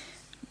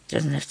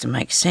 Doesn't have to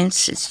make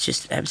sense, it's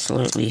just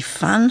absolutely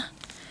fun.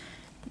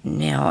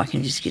 Now I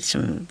can just get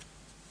some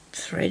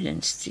thread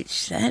and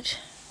stitch that.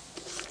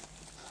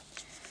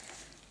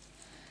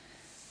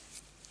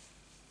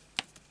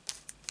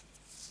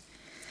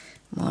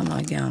 Why am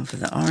I going for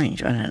the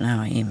orange? I don't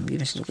know, I am.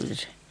 Give us a look at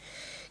it.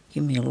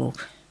 Give me a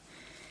look.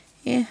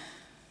 Yeah.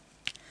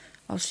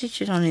 I'll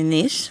stitch it on in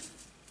this.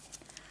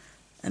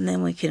 And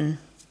then we can...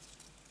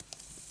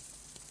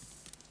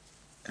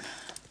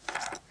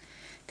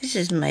 This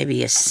is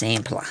maybe a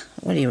sampler.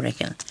 What do you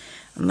reckon?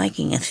 I'm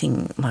making a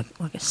thing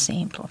like a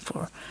sampler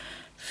for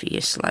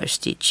your slow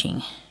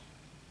stitching.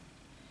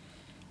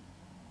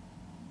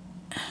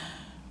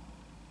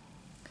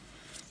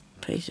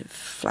 Piece of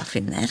fluff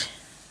in that.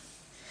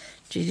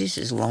 Gee, this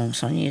is long,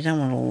 Sonya. You don't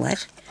want all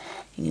that.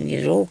 You can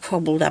get it all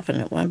cobbled up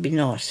and it won't be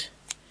nice.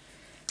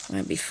 It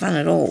won't be fun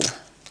at all.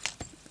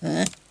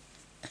 Right.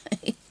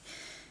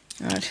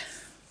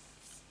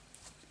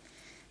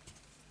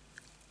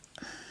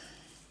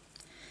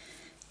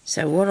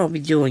 So what I'll be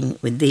doing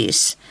with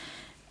this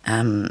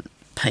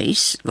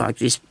piece, like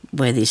this,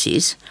 where this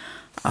is,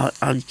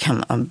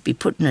 I'll be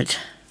putting it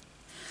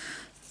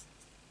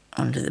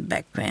onto the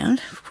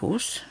background, of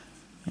course.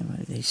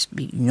 This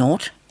big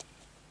knot.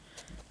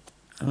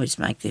 I always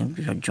make them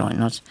joint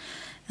knots,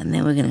 and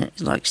then we're going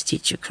to like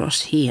stitch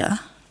across here,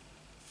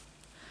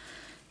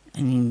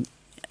 and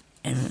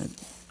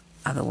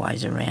other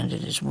ways around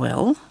it as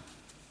well.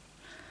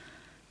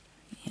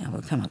 Yeah,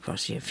 we'll come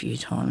across here a few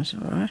times,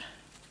 all right.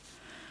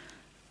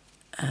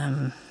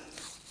 I've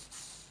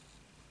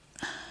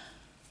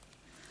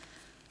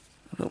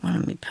got one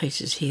of my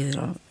pieces here that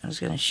I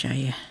was going to show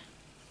you,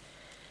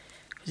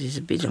 because there's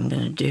a bit I'm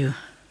going to do.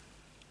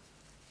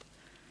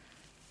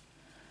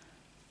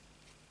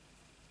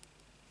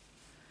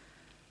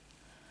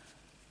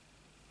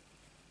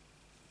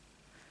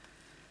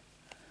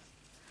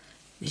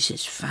 This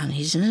is fun,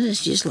 isn't it?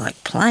 It's just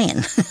like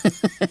playing.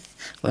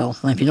 Well,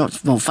 maybe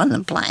not more fun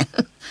than playing.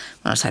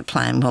 When I say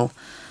playing, well,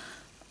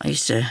 I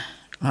used to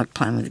like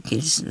playing with the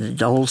kids, the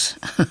dolls,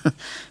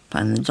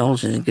 playing the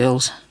dolls with the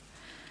girls.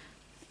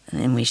 And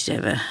then we used to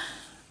have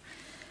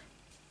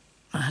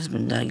my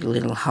husband dug a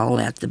little hole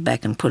out the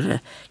back and put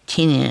a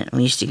tin in it.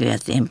 We used to go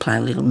out there and play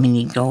a little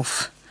mini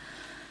golf.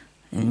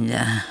 And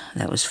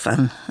that was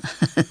fun.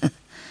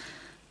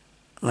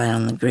 Lay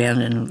on the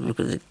ground and look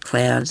at the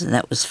clouds, and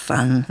that was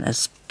fun.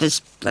 Let's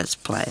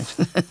play it.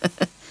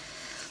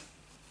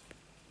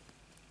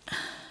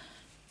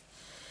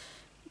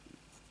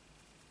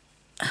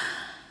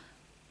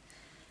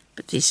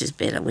 But this is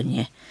better when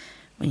you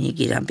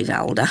get a bit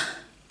older.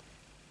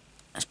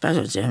 I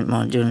suppose I don't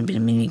mind doing a bit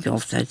of mini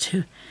golf though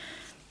too.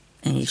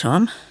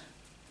 Anytime.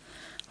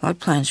 I like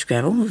playing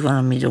Scrabble with one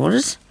of my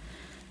daughters,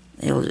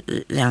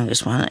 the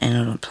youngest one,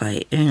 and I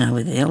play Uno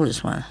with the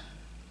eldest one.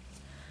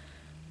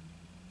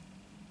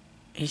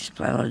 I used to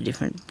play a lot of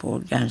different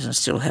board games and I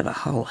still have a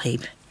whole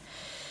heap.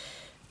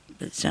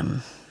 But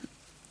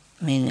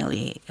me and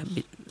Ellie,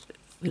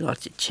 we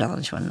like to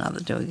challenge one another,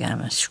 do a game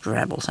of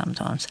Scrabble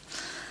sometimes.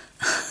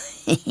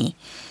 I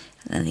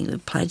don't think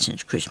we've played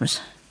since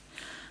Christmas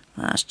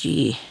last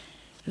year,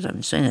 because I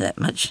haven't seen her that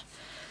much.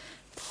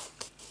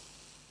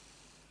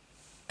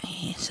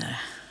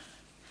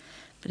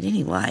 But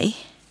anyway,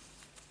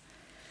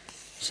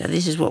 so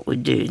this is what we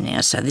do now.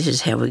 So this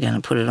is how we're going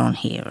to put it on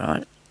here,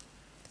 right?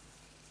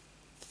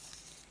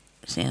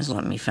 Sounds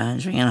like my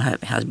phone's ringing. I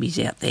hope husband's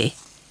out there.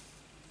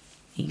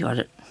 He got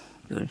it.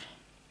 Good.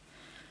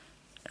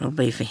 It'll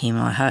be for him,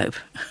 I hope.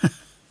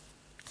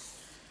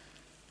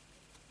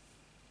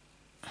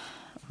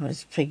 Well,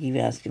 Peggy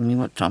asking me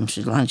what time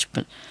she's lunch,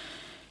 but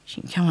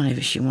she can come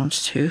whenever she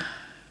wants to.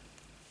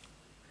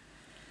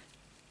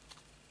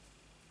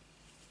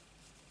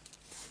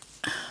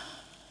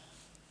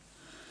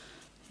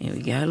 Here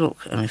we go,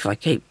 look, and if I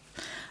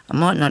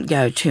might not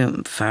go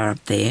too far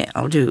up there.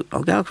 I'll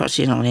go across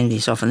here and I'll end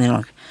this off, and then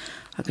I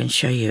can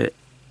show you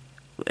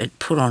it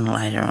put on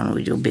later on.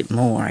 We do a bit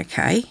more,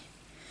 okay?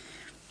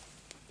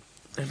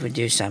 But we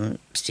do some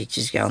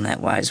stitches going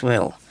that way as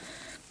well.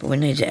 But we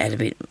need to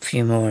add a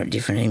few more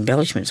different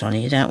embellishments on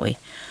here, don't we?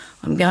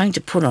 I'm going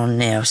to put on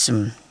now a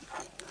flower,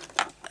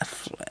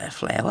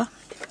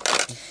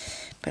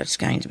 but it's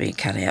going to be a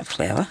cut-out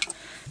flower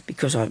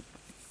because I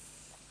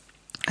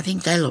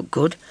think they look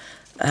good.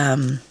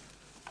 On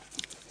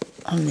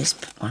this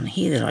one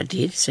here that I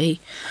did, see,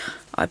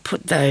 I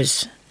put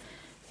those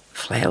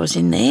flowers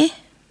in there,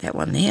 that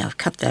one there, I've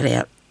cut that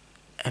out,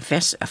 I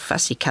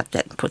fussy cut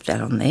that and put that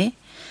on there.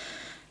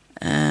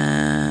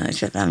 Is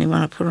that the only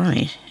one I put on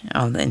it?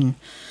 Oh, then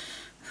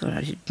I thought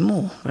I did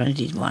more, but I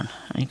did one.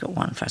 I only got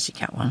one fussy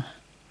cut one.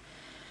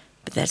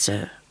 But that's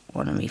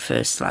one of my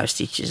first slow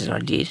stitches that I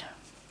did.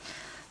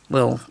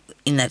 Well,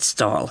 in that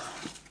style,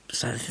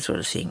 so sort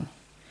of thing.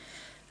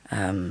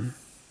 I've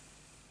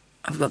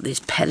got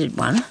this padded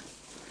one.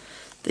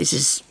 This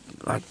is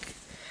like,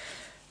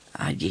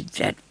 I did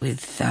that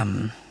with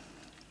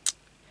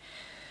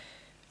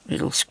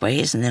little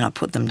squares, and then I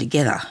put them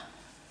together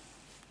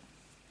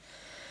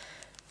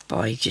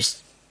by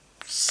just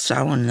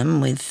sewing them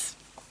with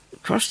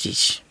cross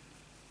stitch.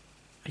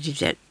 I did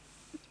that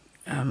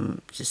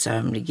to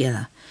sew them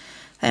together.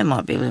 They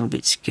might be a little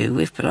bit skew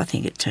with, but I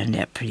think it turned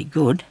out pretty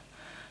good.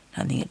 I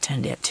don't think it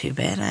turned out too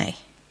bad, eh?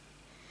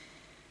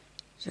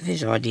 So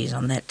there's ideas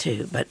on that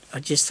too, but I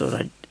just thought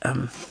I'd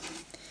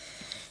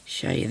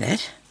show you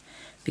that,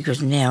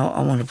 because now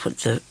I want to put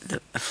the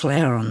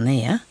flower on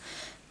there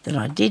that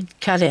I did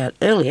cut out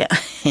earlier,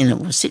 and it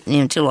was sitting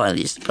there until I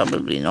just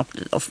probably knocked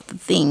it off the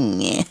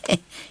thing. Yeah.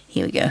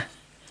 Here we go.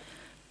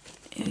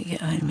 Here we go,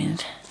 wait a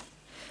minute.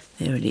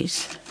 There it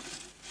is.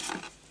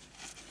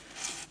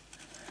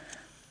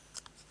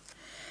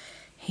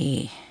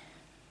 Here.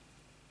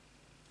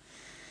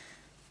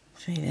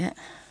 See that?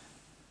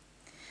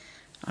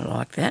 I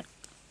like that.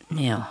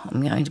 Now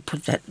I'm going to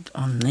put that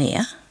on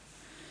there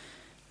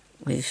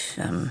with,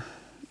 I'm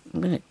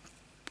going to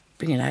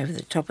bring it over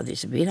the top of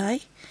this a bit, eh?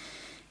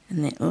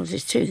 And then, oh,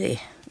 there's two there.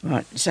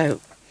 Right, so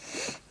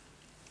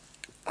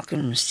I'm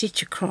going to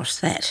stitch across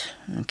that,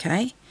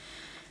 okay?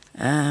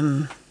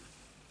 The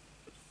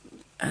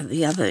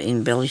other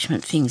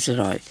embellishment things that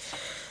I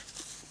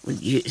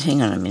would use,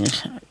 hang on a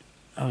minute,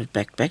 I was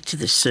back to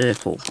the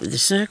circle, with the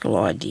circle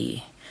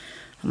idea.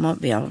 I might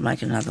be able to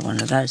make another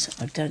one of those.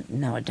 I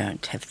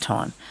don't have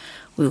time.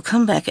 We'll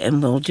come back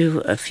and we'll do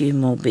a few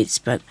more bits,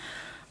 but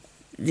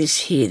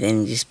this here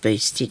then just be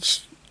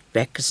stitched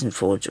backwards and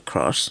forwards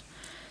across.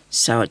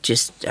 So it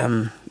just,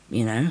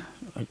 you know,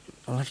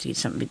 I'll have to get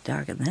something a bit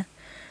darker than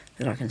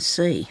that I can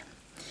see.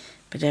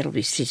 But that'll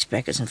be stitched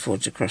backwards and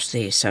forwards across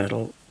there, so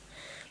it'll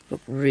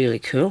look really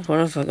cool.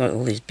 What if I got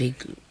all these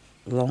big,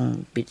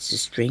 long bits of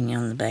string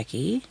on the back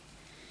here?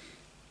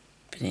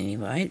 But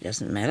anyway, it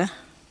doesn't matter.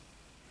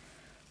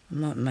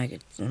 I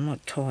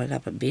might tie it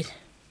up a bit.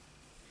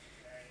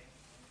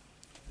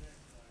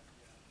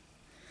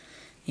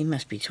 He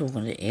must be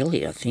talking to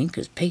Ellie, I think,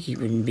 because Peggy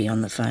wouldn't be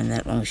on the phone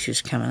that long as she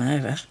was coming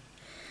over.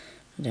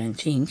 I don't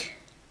think.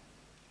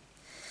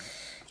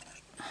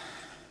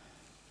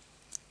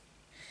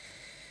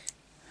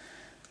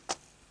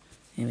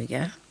 There we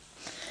go.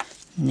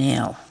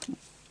 Now,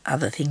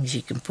 other things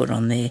you can put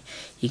on there,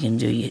 you can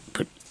do,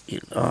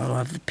 oh, I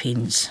love the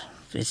pins.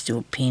 Let's do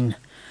a pin.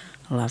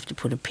 I love to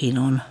put a pin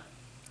on.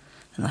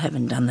 And I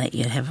haven't done that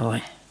yet, have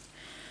I?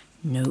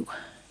 No.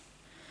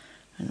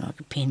 I like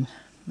a pin.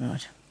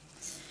 Right.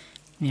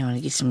 Now I'm going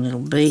to get some little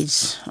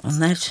beads on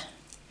that.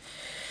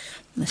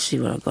 Let's see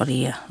what I've got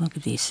here. Look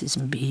at this, there's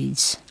some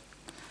beads.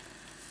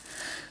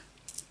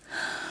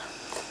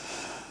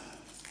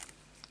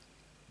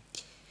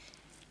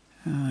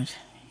 Right,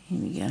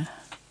 here we go.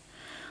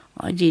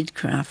 I did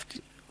craft,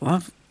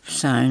 I've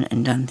sewn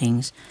and done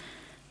things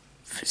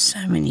for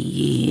so many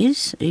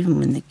years, even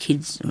when the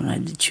kids, when I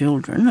had the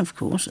children, of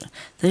course.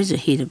 These are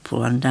here to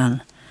pull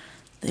undone,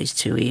 these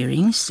two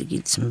earrings, to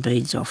get some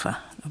beads off her.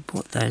 I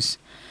bought those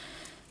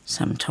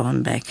some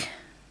time back,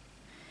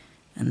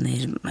 and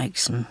there to make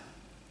some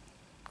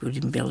good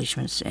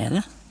embellishments out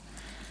of.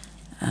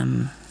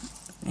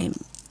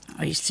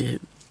 I used to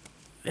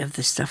have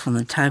the stuff on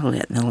the table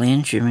out in the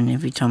lounge room, and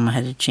every time I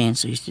had a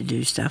chance I used to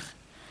do stuff.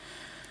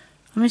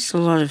 I missed a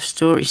lot of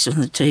stories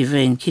on the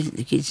TV, and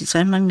the kids would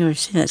say, "Mum, you ever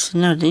seen that?" I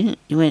said, "No, I didn't."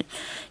 You went,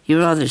 "You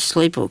were either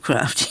asleep or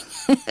crafting."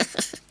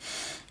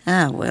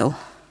 Ah, well.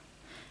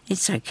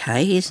 It's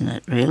okay, isn't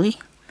it, really?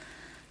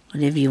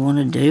 Whatever you want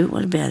to do.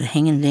 What about the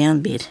hanging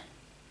down bit?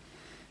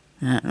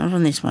 No, not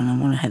on this one. I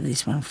want to have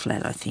this one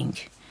flat, I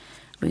think.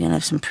 We're going to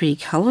have some pretty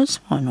colours.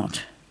 Why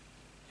not?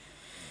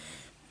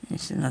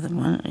 There's another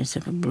one. Let's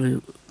have a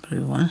blue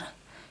one.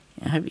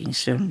 I hope you can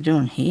see what I'm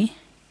doing here.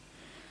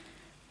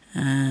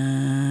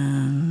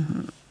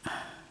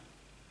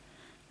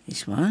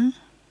 This one.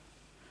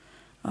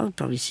 I'll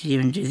probably sit here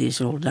and do this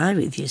all day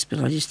with you, but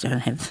I just don't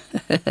have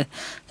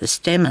the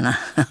stamina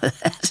of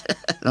that.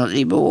 Not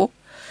anymore.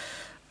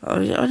 I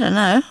don't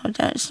know.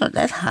 It's not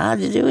that hard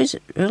to do, is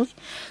it, really?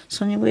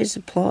 Sonya, where's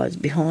the pliers?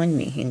 Behind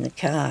me in the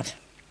cart.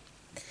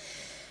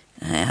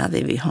 Are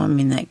they behind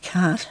me in that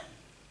cart?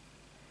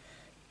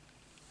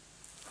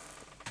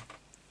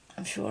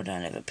 I'm sure I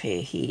don't have a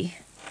pair here.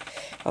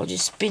 I'll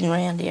just spin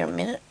around here a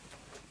minute.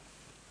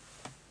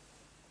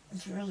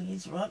 It really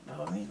is right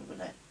behind me. Look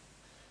at that.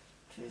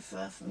 Too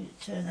far for me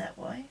to turn that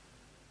way.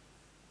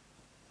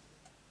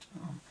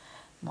 Oh,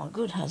 my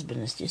good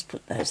husband has just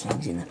put those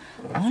things in there.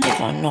 I wonder if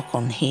I knock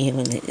on here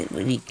will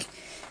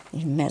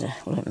it matter?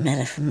 Will it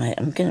matter for me?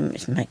 I'm going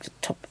to make the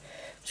top,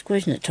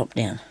 squeezing the top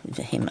down with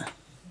the hammer.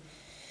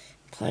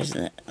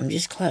 Closing it. I'm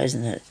just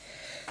closing the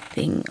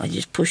thing. I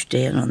just push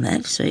down on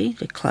that, see,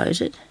 to close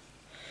it,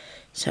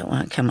 so it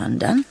won't come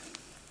undone.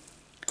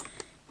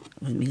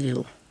 With my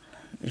little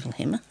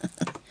hammer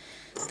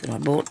that I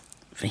bought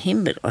for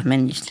him, but I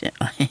managed to.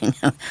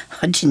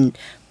 I didn't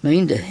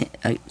mean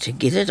to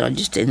get it. I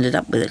just ended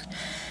up with it.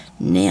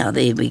 Now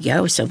there we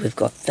go. So we've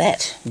got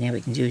that. Now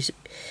we can use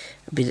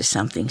a bit of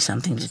something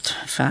to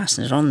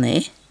fasten it on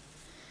there.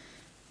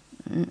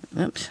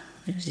 Oops,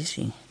 where's this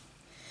thing?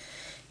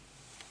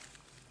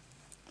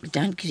 But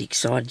don't get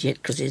excited yet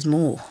because there's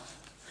more.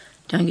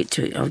 Don't get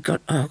too.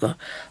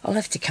 I'll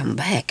have to come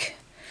back.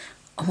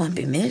 I won't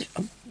be a minute.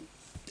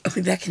 I'll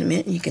be back in a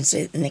minute and you can see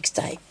it the next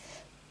day.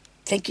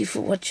 Thank you for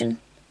watching.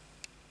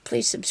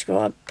 Please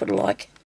subscribe, put a like.